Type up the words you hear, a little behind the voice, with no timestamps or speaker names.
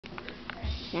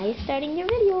Now you're starting your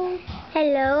video.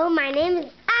 Hello, my name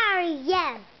is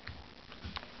Arielle.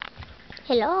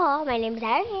 Hello, my name is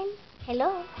Arielle.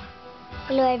 Hello.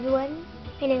 Hello, everyone.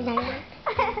 My name is Arielle.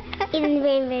 It's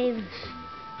very, very...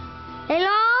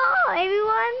 Hello,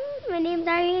 everyone. My name is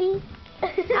Arielle.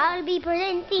 I'll be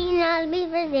presenting.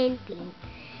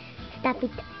 Stop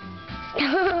it.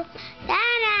 Stop.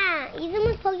 Dada! You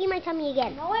almost poking my tummy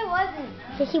again. No, I wasn't.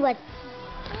 Yes, she was.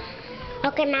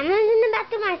 Okay, Mama's in the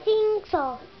bathroom, I think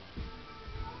so.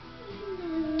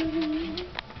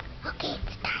 Okay,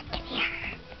 it's starting here.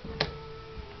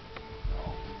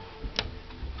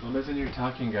 Mama's in here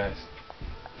talking, guys.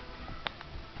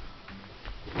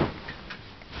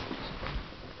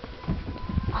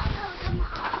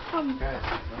 Oh, come on. Guys,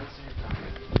 Mama's in here talking.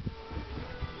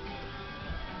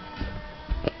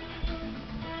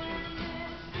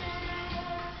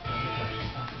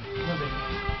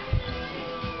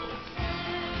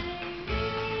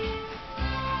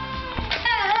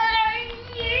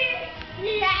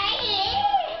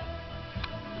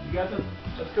 You guys,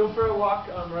 let's go for a walk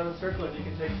around the circle, and you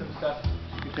can take some stuff.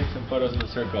 You can take some photos in the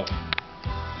circle.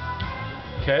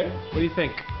 Okay? What do you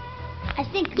think? I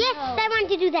think yes, no. I want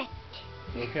to do that.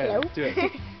 Okay, Hello? let's do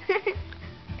it.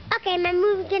 Okay, my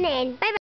movie's gonna end. Bye bye.